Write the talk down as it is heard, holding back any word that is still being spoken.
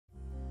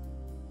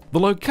The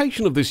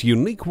location of this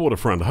unique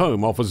waterfront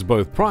home offers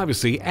both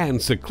privacy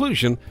and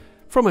seclusion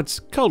from its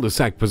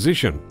cul-de-sac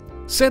position.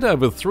 Set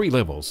over 3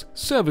 levels,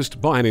 serviced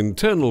by an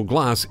internal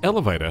glass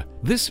elevator,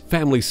 this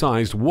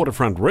family-sized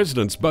waterfront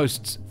residence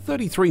boasts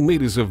 33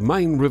 metres of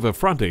main river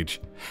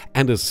frontage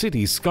and a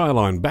city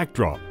skyline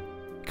backdrop.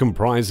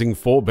 Comprising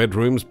 4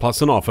 bedrooms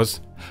plus an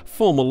office,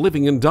 formal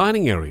living and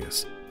dining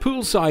areas,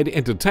 poolside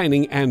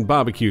entertaining and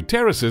barbecue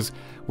terraces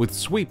with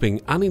sweeping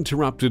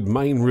uninterrupted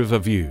main river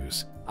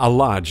views, a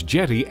large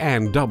jetty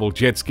and double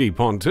jet ski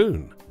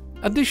pontoon.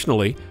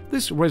 Additionally,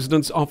 this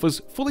residence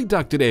offers fully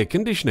ducted air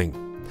conditioning,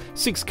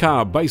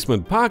 6-car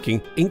basement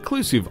parking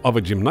inclusive of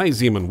a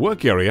gymnasium and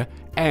work area,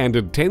 and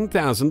a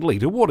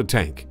 10,000-litre water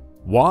tank.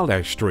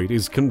 Wildash Street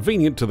is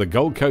convenient to the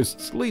Gold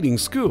Coast's leading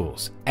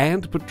schools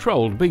and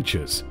patrolled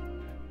beaches.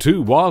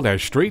 2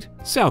 Wildash Street,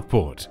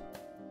 Southport.